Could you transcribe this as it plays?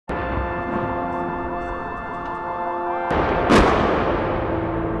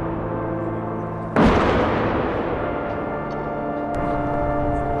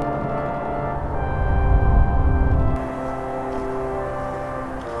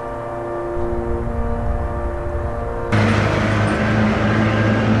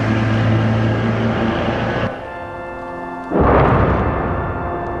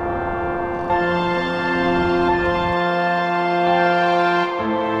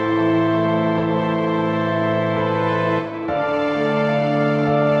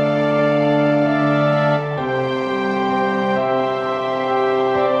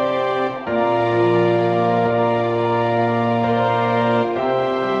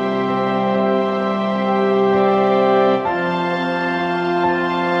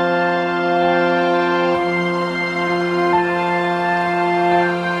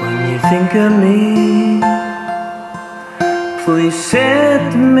of me, please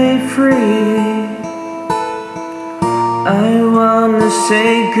set me free. I wanna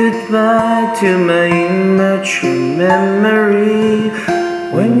say goodbye to my immature memory.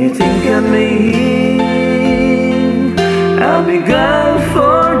 When you think of me, I'll be gone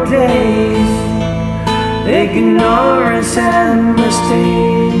for days. Ignorance and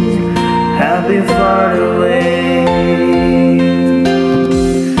mistakes have been far away.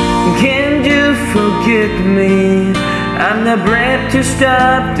 Can't you forget me? I'm not brave to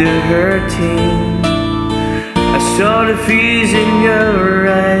stop the hurting. I saw the fears in your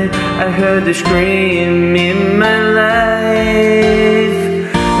eyes, I heard the scream in my life.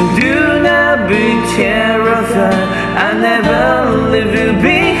 Do not be terrified, I never leave you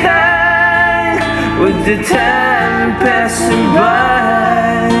behind. With the time passing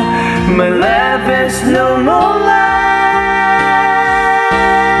by, my life has no more lies.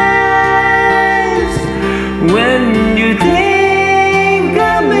 When you think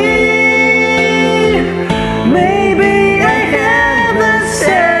of me, maybe I haven't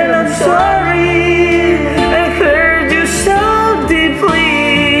said I'm sorry. I hurt you so deeply.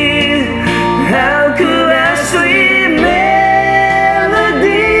 How could I sleep, Melody?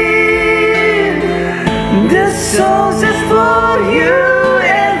 This song's just for you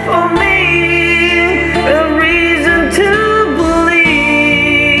and for me, a reason to believe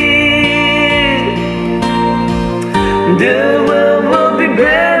the world will be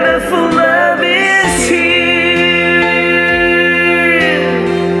better for love is here.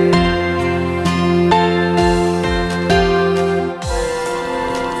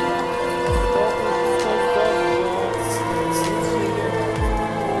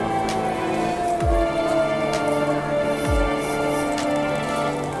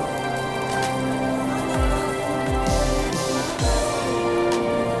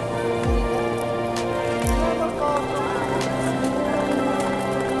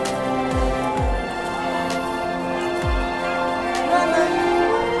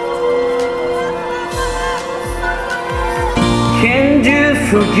 Can't you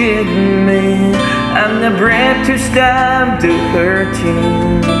forget me? I'm not brave to stop the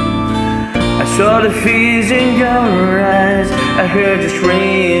hurting. I saw the fears in your eyes, I heard you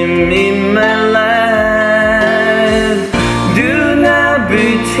scream in my life. Do not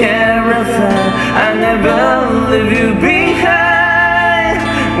be terrified, I never leave you behind.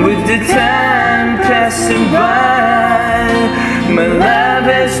 With the time passing by, my life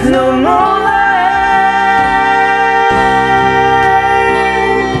has no more life.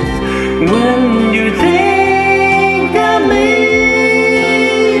 When you think of me,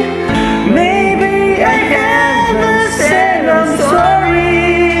 maybe I haven't said I'm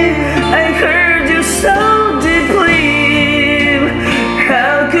sorry. I hurt you so deeply.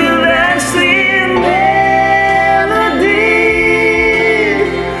 How could I sleep, Melody?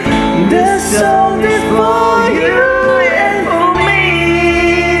 This song is for you and for me,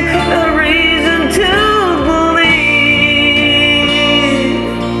 a reason to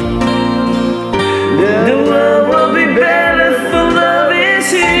the world will be better for love is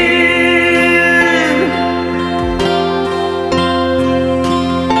here.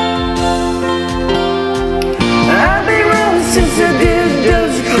 I've been wrong since I did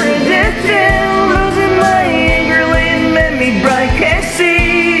those crazy things. Losing my anger made me bright, can't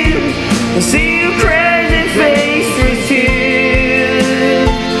see you crazy face with tears.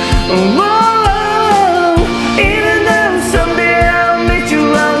 Whoa, even though someday I'll meet you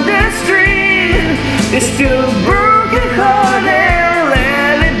on the street, it's still broken heart and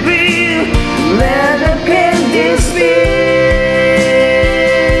let it be. Let the pain disappear.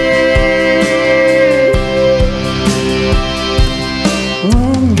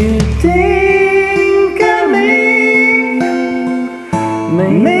 When you think of me,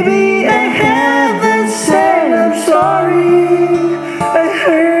 maybe I haven't said I'm sorry. I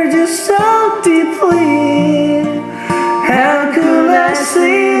hurt you so deeply. How could I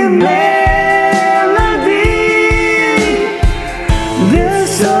sleep, Melody? This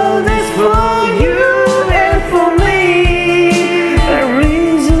song is for you.